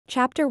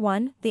Chapter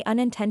 1: The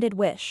Unintended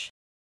Wish.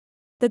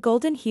 The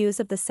golden hues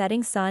of the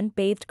setting sun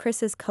bathed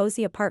Chris's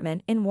cozy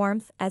apartment in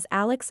warmth as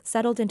Alex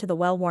settled into the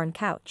well-worn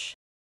couch.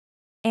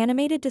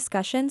 Animated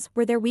discussions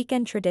were their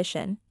weekend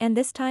tradition, and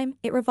this time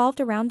it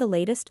revolved around the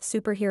latest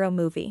superhero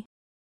movie.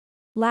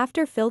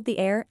 Laughter filled the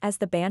air as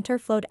the banter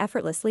flowed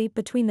effortlessly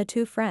between the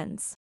two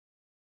friends.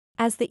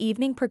 As the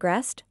evening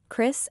progressed,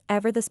 Chris,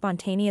 ever the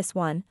spontaneous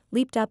one,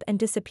 leaped up and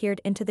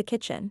disappeared into the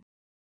kitchen.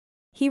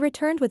 He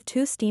returned with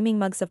 2 steaming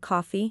mugs of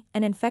coffee,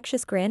 an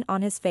infectious grin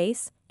on his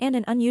face, and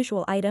an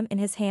unusual item in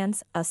his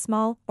hands, a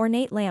small,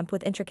 ornate lamp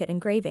with intricate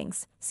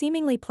engravings,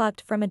 seemingly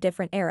plucked from a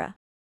different era.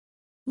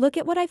 "Look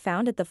at what I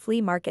found at the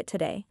flea market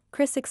today,"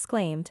 Chris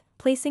exclaimed,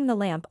 placing the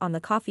lamp on the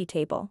coffee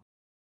table.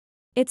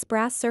 Its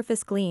brass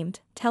surface gleamed,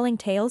 telling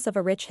tales of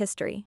a rich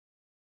history.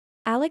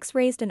 Alex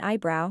raised an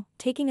eyebrow,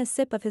 taking a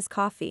sip of his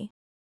coffee.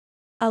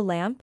 "A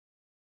lamp?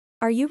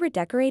 Are you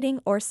redecorating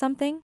or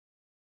something?"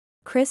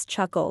 Chris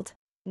chuckled.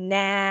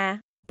 "Nah,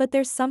 but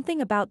there's something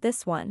about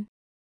this one.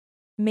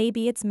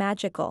 Maybe it's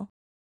magical.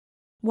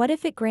 What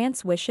if it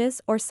grants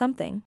wishes or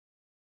something?"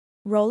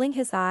 Rolling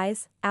his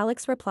eyes,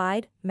 Alex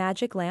replied,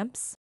 "Magic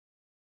lamps?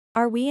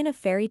 Are we in a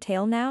fairy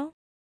tale now?"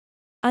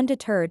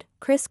 Undeterred,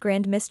 Chris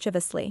grinned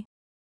mischievously.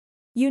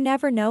 "You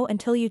never know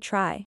until you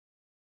try.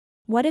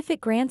 What if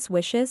it grants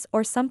wishes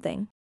or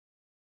something?"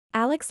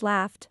 Alex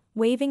laughed,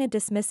 waving a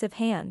dismissive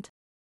hand.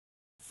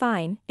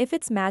 "Fine, if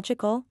it's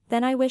magical,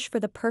 then I wish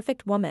for the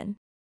perfect woman."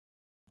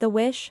 The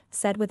wish,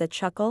 said with a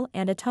chuckle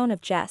and a tone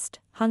of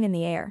jest, hung in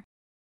the air.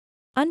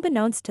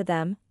 Unbeknownst to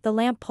them, the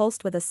lamp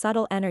pulsed with a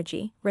subtle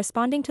energy,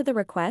 responding to the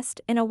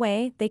request in a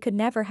way they could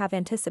never have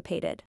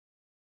anticipated.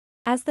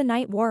 As the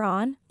night wore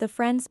on, the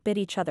friends bid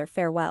each other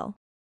farewell.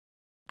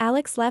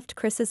 Alex left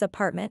Chris's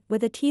apartment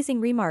with a teasing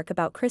remark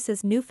about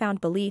Chris's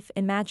newfound belief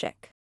in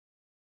magic.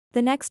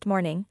 The next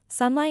morning,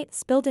 sunlight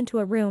spilled into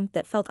a room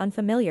that felt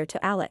unfamiliar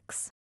to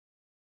Alex.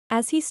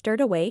 As he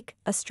stirred awake,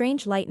 a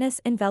strange lightness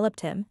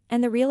enveloped him,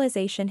 and the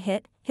realization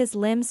hit, his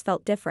limbs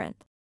felt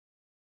different.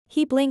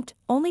 He blinked,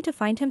 only to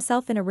find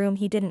himself in a room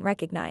he didn't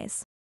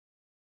recognize.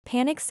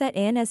 Panic set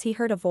in as he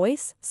heard a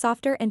voice,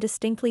 softer and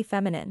distinctly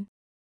feminine.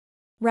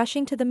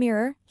 Rushing to the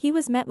mirror, he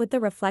was met with the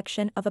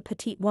reflection of a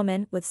petite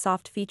woman with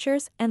soft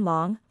features and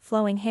long,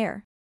 flowing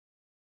hair.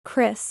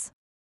 "Chris."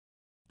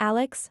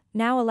 Alex,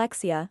 now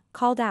Alexia,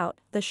 called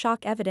out, the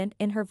shock evident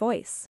in her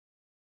voice.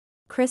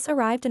 Chris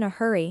arrived in a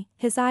hurry,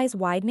 his eyes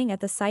widening at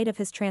the sight of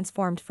his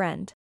transformed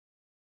friend.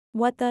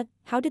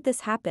 How did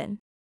this happen?"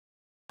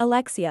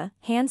 Alexia,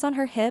 hands on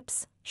her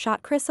hips,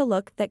 shot Chris a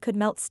look that could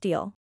melt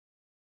steel.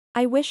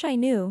 "I wish I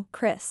knew,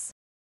 Chris.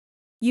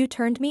 You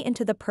turned me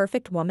into the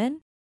perfect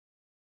woman?"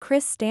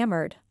 Chris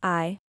stammered,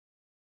 I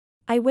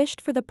wished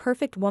for the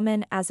perfect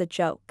woman as a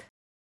joke.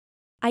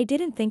 I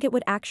didn't think it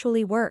would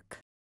actually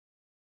work."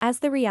 As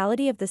the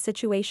reality of the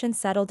situation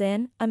settled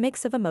in, a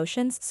mix of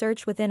emotions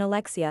surged within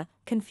Alexia,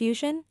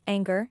 confusion,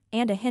 anger,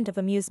 and a hint of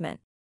amusement.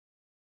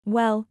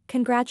 "Well,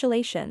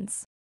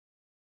 congratulations.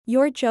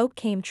 Your joke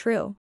came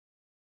true."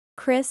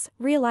 Chris,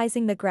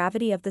 realizing the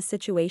gravity of the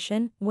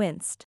situation,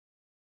 winced.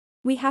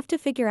 "We have to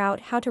figure out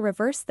how to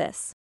reverse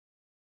this."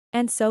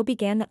 And so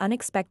began the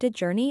unexpected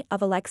journey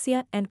of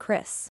Alexia and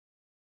Chris.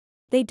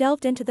 They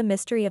delved into the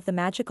mystery of the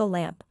magical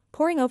lamp,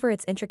 poring over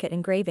its intricate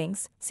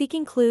engravings,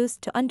 seeking clues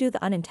to undo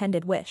the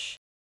unintended wish.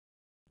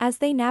 As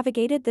they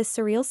navigated this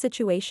surreal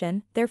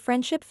situation, their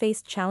friendship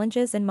faced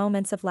challenges and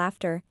moments of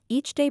laughter,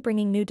 each day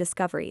bringing new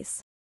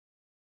discoveries.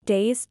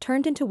 Days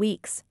turned into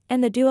weeks,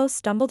 and the duo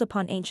stumbled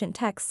upon ancient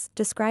texts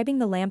describing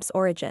the lamp's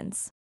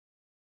origins.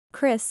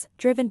 Chris,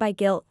 driven by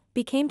guilt,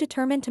 became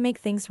determined to make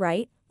things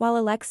right, while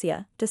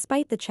Alexia,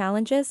 despite the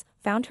challenges,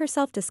 found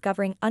herself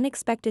discovering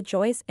unexpected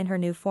joys in her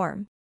new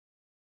form.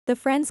 The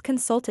friends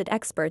consulted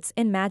experts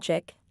in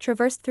magic,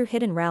 traversed through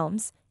hidden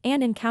realms,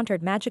 and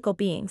encountered magical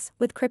beings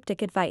with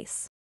cryptic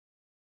advice.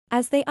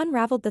 As they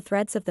unraveled the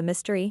threads of the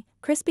mystery,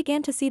 Chris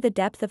began to see the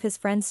depth of his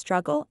friend's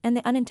struggle and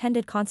the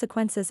unintended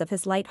consequences of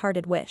his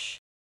lighthearted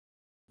wish.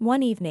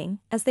 One evening,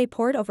 as they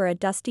pored over a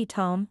dusty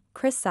tome,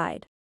 Chris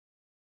sighed.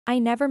 "I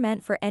never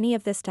meant for any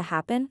of this to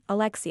happen,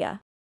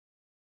 Alexia.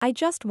 I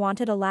just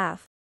wanted a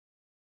laugh."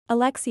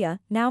 Alexia,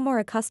 now more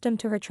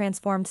accustomed to her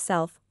transformed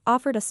self,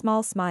 offered a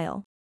small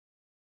smile.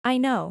 "I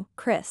know,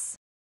 Chris.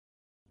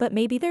 But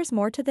maybe there's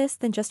more to this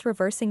than just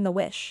reversing the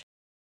wish.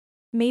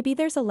 Maybe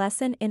there's a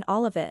lesson in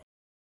all of it."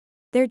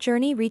 Their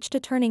journey reached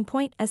a turning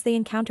point as they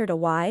encountered a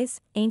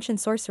wise, ancient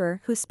sorcerer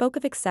who spoke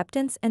of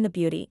acceptance and the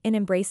beauty in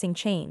embracing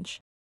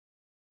change.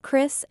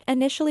 Chris,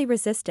 initially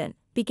resistant,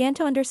 began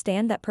to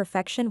understand that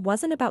perfection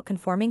wasn't about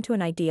conforming to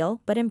an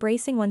ideal but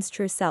embracing one's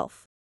true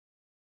self.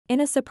 In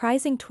a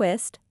surprising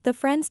twist, the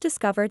friends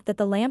discovered that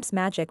the lamp's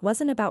magic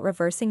wasn't about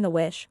reversing the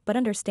wish but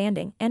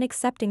understanding and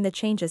accepting the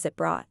changes it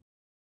brought.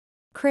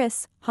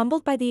 Chris,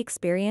 humbled by the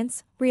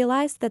experience,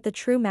 realized that the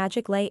true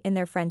magic lay in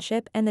their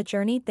friendship and the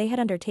journey they had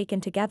undertaken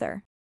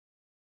together.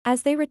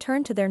 As they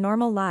returned to their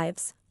normal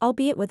lives,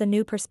 albeit with a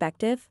new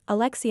perspective,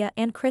 Alexia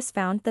and Chris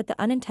found that the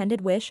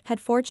unintended wish had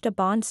forged a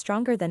bond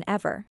stronger than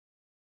ever.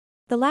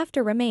 The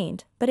laughter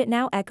remained, but it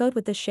now echoed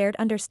with the shared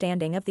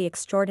understanding of the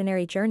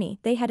extraordinary journey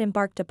they had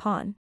embarked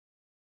upon.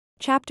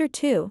 Chapter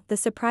 2: The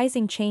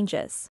Surprising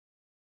Changes.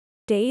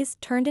 Days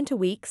turned into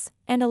weeks,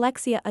 and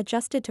Alexia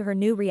adjusted to her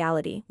new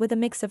reality with a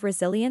mix of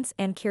resilience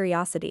and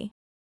curiosity.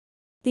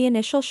 The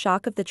initial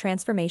shock of the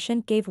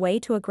transformation gave way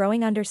to a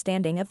growing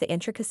understanding of the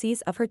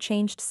intricacies of her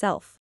changed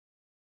self.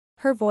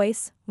 Her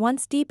voice,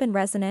 once deep and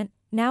resonant,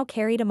 now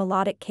carried a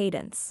melodic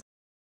cadence.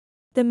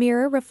 The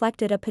mirror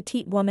reflected a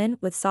petite woman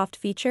with soft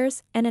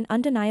features and an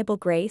undeniable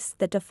grace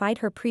that defied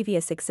her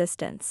previous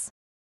existence.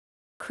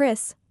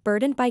 Chris,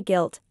 burdened by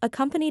guilt,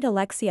 accompanied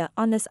Alexia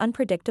on this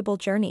unpredictable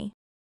journey.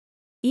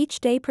 Each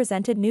day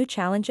presented new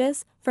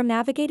challenges, from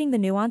navigating the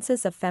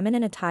nuances of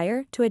feminine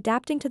attire to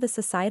adapting to the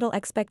societal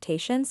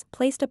expectations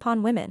placed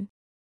upon women.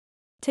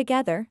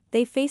 Together,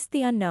 they faced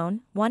the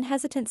unknown, one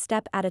hesitant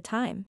step at a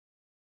time.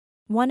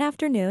 One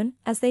afternoon,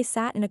 as they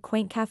sat in a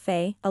quaint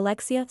cafe,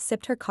 Alexia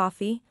sipped her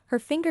coffee, her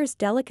fingers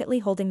delicately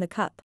holding the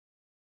cup.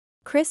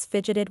 Chris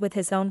fidgeted with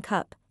his own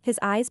cup, his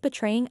eyes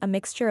betraying a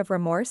mixture of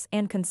remorse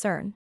and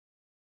concern.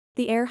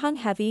 The air hung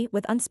heavy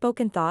with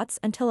unspoken thoughts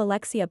until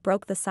Alexia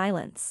broke the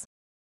silence.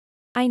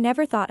 "I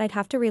never thought I'd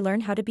have to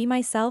relearn how to be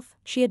myself,"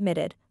 she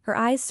admitted, her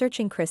eyes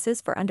searching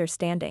Chris's for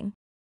understanding.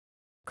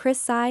 Chris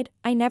sighed.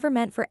 "I never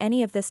meant for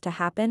any of this to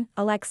happen,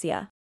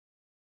 Alexia.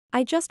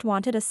 I just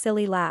wanted a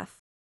silly laugh.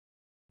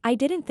 I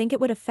didn't think it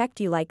would affect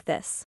you like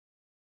this."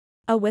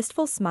 A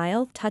wistful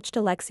smile touched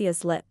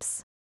Alexia's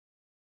lips.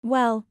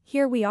 "Well,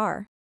 here we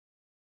are.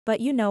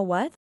 But you know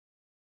what?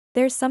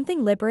 There's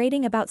something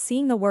liberating about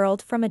seeing the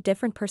world from a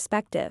different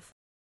perspective.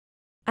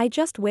 I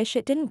just wish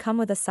it didn't come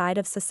with a side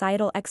of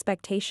societal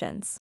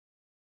expectations."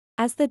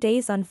 As the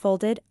days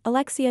unfolded,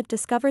 Alexia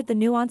discovered the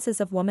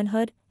nuances of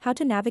womanhood, how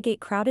to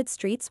navigate crowded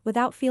streets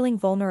without feeling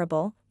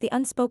vulnerable, the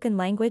unspoken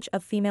language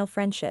of female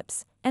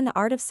friendships, and the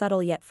art of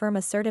subtle yet firm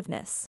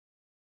assertiveness.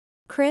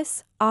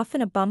 Chris,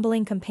 often a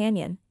bumbling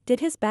companion, did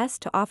his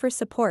best to offer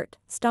support,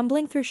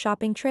 stumbling through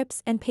shopping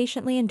trips and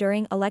patiently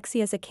enduring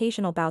Alexia's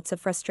occasional bouts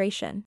of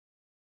frustration.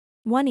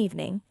 One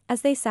evening,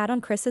 as they sat on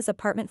Chris's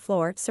apartment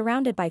floor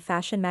surrounded by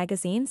fashion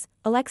magazines,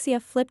 Alexia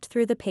flipped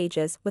through the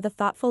pages with a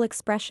thoughtful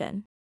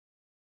expression.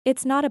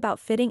 "It's not about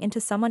fitting into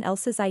someone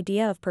else's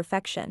idea of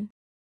perfection.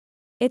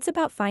 It's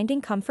about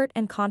finding comfort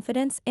and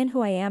confidence in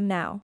who I am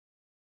now."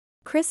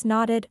 Chris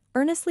nodded,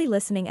 earnestly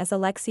listening as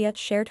Alexia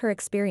shared her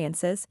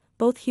experiences,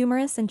 both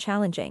humorous and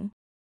challenging.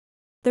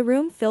 The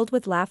room filled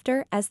with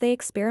laughter as they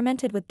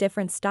experimented with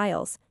different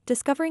styles,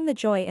 discovering the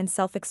joy in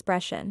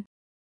self-expression.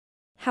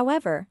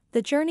 However,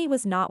 the journey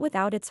was not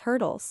without its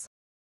hurdles.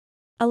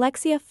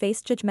 Alexia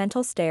faced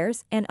judgmental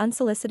stares and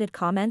unsolicited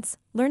comments,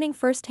 learning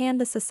firsthand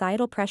the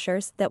societal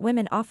pressures that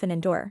women often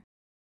endure.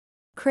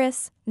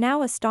 Chris,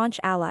 now a staunch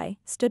ally,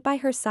 stood by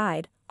her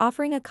side,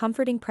 offering a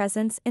comforting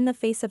presence in the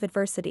face of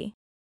adversity.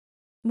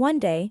 One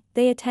day,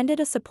 they attended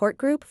a support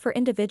group for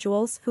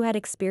individuals who had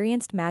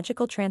experienced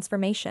magical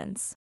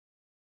transformations.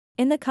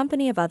 In the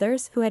company of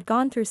others who had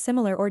gone through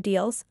similar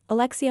ordeals,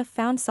 Alexia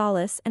found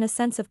solace and a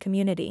sense of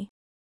community.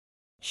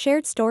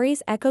 Shared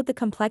stories echoed the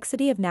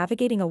complexity of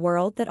navigating a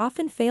world that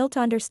often failed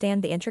to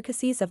understand the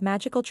intricacies of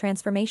magical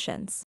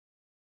transformations.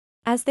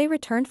 As they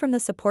returned from the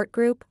support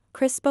group,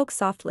 Chris spoke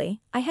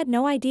softly. "I had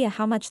no idea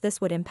how much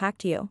this would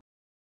impact you."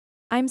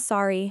 "I'm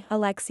sorry,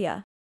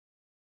 Alexia."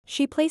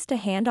 She placed a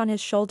hand on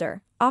his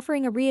shoulder,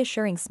 offering a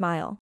reassuring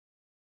smile.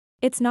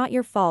 "It's not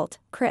your fault,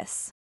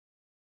 Chris.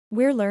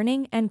 We're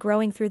learning and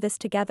growing through this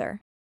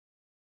together.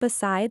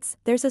 Besides,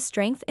 there's a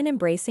strength in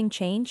embracing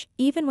change,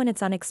 even when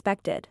it's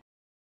unexpected."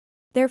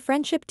 Their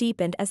friendship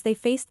deepened as they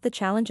faced the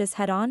challenges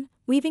head-on,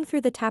 weaving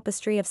through the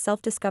tapestry of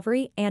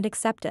self-discovery and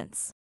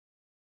acceptance.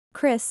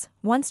 Chris,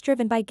 once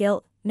driven by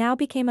guilt, now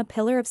became a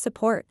pillar of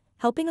support,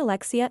 helping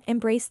Alexia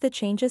embrace the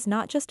changes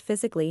not just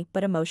physically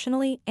but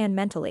emotionally and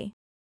mentally.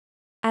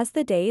 As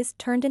the days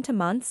turned into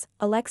months,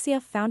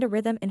 Alexia found a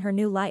rhythm in her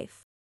new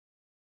life.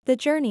 The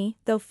journey,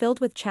 though filled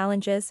with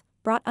challenges,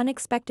 brought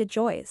unexpected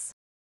joys.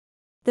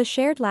 The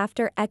shared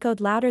laughter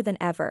echoed louder than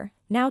ever,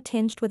 now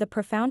tinged with a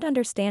profound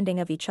understanding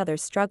of each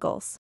other's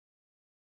struggles.